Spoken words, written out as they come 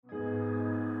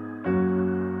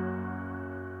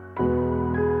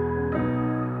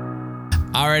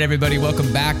All right, everybody,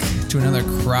 welcome back to another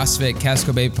CrossFit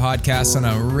Casco Bay podcast on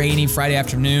a rainy Friday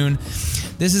afternoon.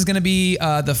 This is going to be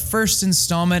the first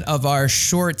installment of our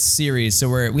short series. So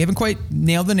we haven't quite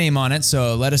nailed the name on it.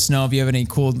 So let us know if you have any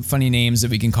cool, funny names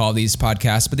that we can call these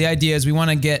podcasts. But the idea is we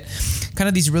want to get kind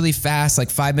of these really fast, like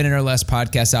 5-minute or less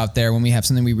podcasts out there when we have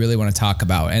something we really want to talk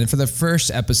about. And for the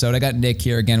first episode, I got Nick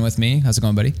here again with me. How's it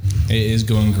going, buddy? It is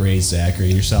going great,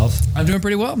 Zachary. Yourself? I'm doing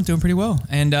pretty well.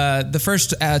 And the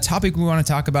first topic we want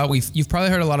to talk about, you've probably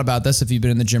heard a lot about this if you've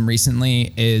been in the gym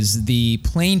recently, is the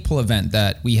plane pull event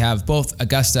that we have both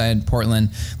Augusta and Portland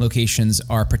locations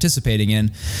are participating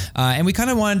in. And we kind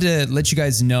of wanted to let you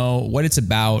guys know what it's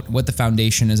about, what the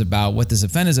foundation is about, what this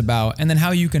event is about, and then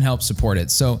how you can help support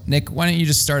it. So, Nick, why don't you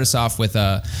just start us off with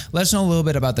let us know a little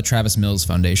bit about the Travis Mills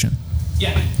Foundation.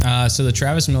 Yeah. So the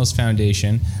Travis Mills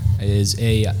Foundation is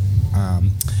a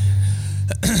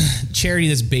charity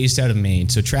that's based out of Maine.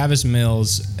 So Travis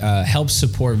Mills helps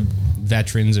support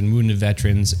veterans and wounded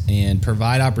veterans and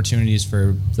provide opportunities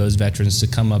for those veterans to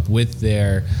come up with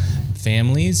their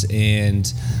families,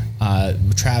 and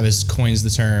Travis coins the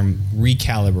term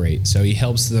recalibrate. So he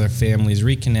helps their families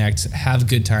reconnect, have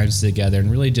good times together, and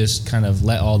really just kind of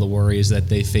let all the worries that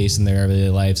they face in their everyday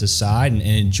lives aside and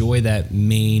enjoy that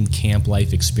Maine camp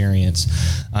life experience.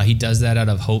 He does that out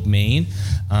of Hope, Maine.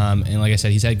 And like I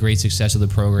said, he's had great success with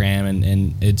the program,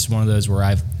 and it's one of those where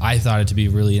I thought it to be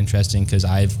really interesting because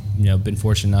I've been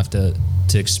fortunate enough to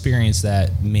experience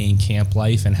that Maine camp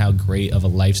life and how great of a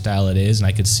lifestyle it is, and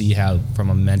I could see how from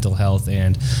a mental health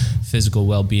and physical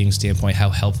well-being standpoint how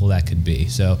helpful that could be.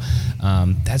 So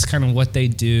that's kind of what they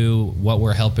do, what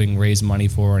we're helping raise money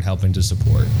for and helping to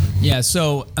support. Yeah,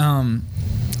 so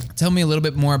tell me a little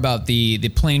bit more about the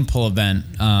plane pull event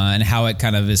and how it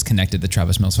kind of is connected to the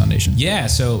Travis Mills Foundation. Yeah,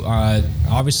 so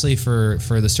obviously for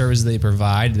the services they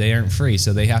provide, they aren't free,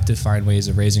 so they have to find ways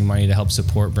of raising money to help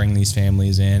support, bring these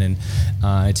families in,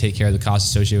 and take care of the costs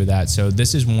associated with that. So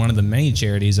this is one of the many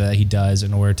charities that he does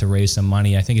in order to raise some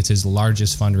money. I think it's his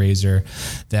largest fundraiser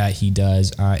that he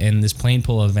does. In this plane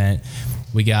pull event,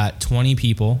 we got 20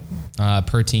 people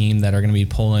per team that are going to be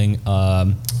pulling,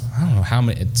 I don't know how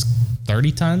many, it's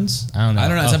 30 tons? I don't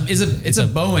know. It's a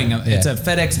Boeing. Yeah. It's a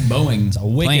FedEx Boeing. It's a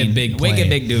wicked big plane. Wicked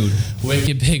big dude.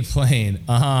 Wicked big plane.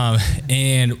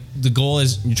 And the goal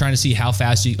is you're trying to see how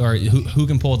fast who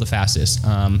can pull it the fastest.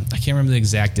 I can't remember the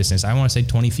exact distance. I want to say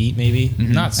 20 feet maybe.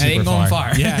 Mm-hmm. Not super far. It ain't going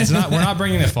far. Yeah, it's not. We're not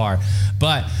bringing it far.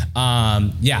 But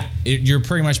you're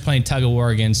pretty much playing tug of war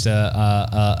against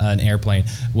an airplane,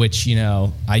 which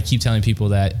I keep telling people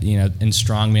that in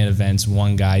strongman events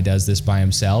one guy does this by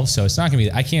himself, so it's not gonna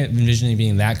be. I can't envision it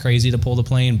being that crazy to pull the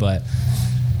plane, but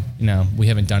we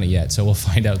haven't done it yet, so we'll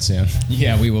find out soon.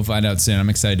 Yeah, we will find out soon. I'm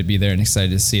excited to be there and excited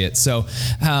to see it. So,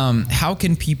 how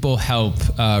can people help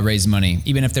raise money,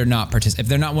 even if they're not if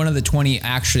they're not one of the 20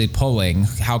 actually pulling?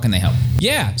 How can they help?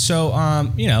 Yeah,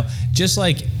 so just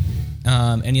like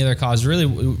any other cause, really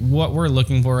what we're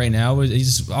looking for right now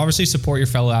is obviously support your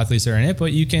fellow athletes that are in it,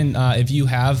 but you can if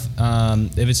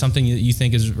it's something that you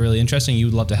think is really interesting, you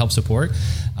would love to help support,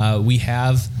 we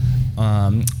have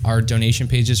our donation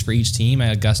pages for each team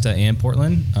at Augusta and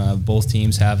Portland. Both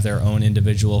teams have their own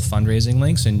individual fundraising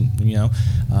links, and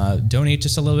donate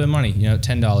just a little bit of money, $10,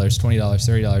 $20,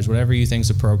 $30, whatever you think is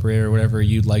appropriate or whatever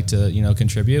you'd like to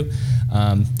contribute.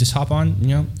 Just hop on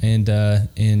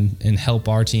and help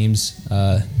our teams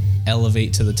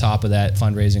elevate to the top of that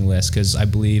fundraising list, because I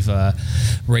believe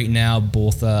right now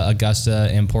both Augusta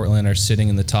and Portland are sitting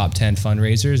in the top 10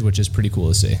 fundraisers, which is pretty cool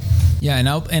to see. Yeah,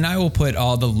 and I will put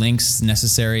all the links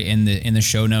necessary in the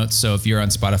show notes. So if you're on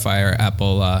Spotify or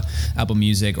Apple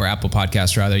Music or Apple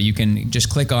Podcasts rather, you can just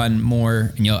click on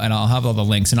more, and I'll have all the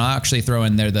links, and I'll actually throw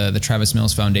in there the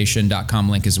TravisMillsFoundation.com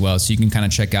link as well, so you can kind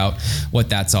of check out what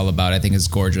that's all about. I think it's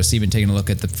gorgeous. Even taking a look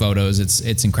at the photos,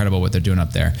 it's incredible what they're doing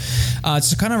up there.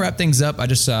 So kind of wrap things up,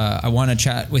 I want to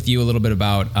chat with you a little bit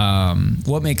about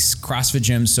what makes CrossFit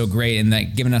gyms so great, and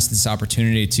that giving us this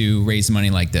opportunity to raise money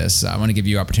like this. I want to give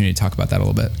you an opportunity to talk about that a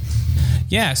little bit.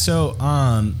 Yeah, so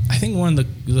I think one of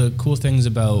the cool things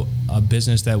about a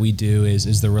business that we do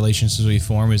is the relationships we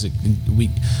form. Is we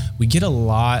get a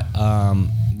lot.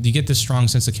 You get this strong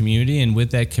sense of community, and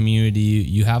with that community,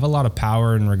 you have a lot of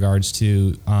power in regards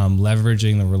to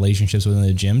leveraging the relationships within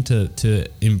the gym to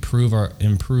improve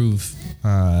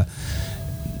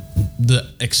the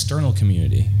external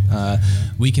community.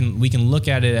 We can look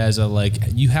at it as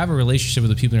you have a relationship with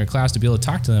the people in your class to be able to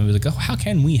talk to them and be like, oh, how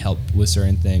can we help with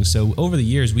certain things? So over the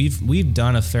years, we've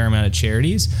done a fair amount of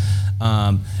charities,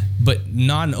 but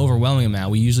not an overwhelming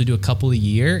amount. We usually do a couple a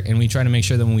year, and we try to make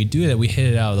sure that when we do that, we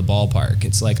hit it out of the ballpark.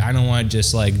 It's like, I don't want to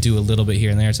just do a little bit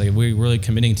here and there. It's like, if we're really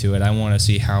committing to it, I want to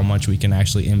see how much we can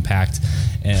actually impact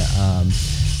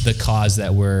the cause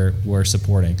that we're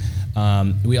supporting.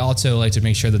 We also like to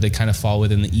make sure that they kind of fall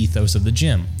within the ethos of the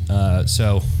gym.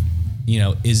 So,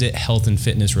 is it health and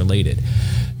fitness related?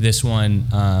 This one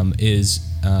is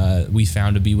we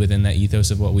found to be within that ethos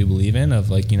of what we believe in,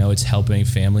 of it's helping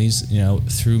families,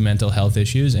 through mental health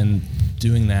issues and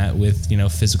doing that with,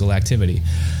 physical activity.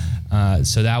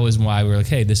 So that was why we were like,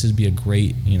 hey, this would be a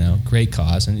great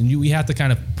cause. And we have to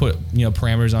kind of put,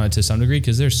 parameters on it to some degree,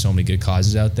 because there's so many good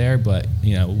causes out there, but,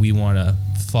 we want to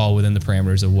fall within the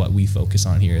parameters of what we focus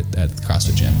on here at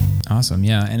CrossFit Gym. Awesome.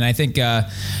 Yeah. And I think,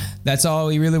 that's all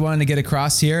we really wanted to get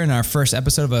across here in our first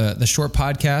episode of the short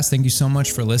podcast. Thank you so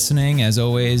much for listening. As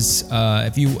always,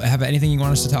 if you have anything you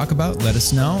want us to talk about, let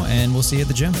us know, and we'll see you at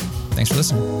the gym. Thanks for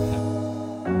listening.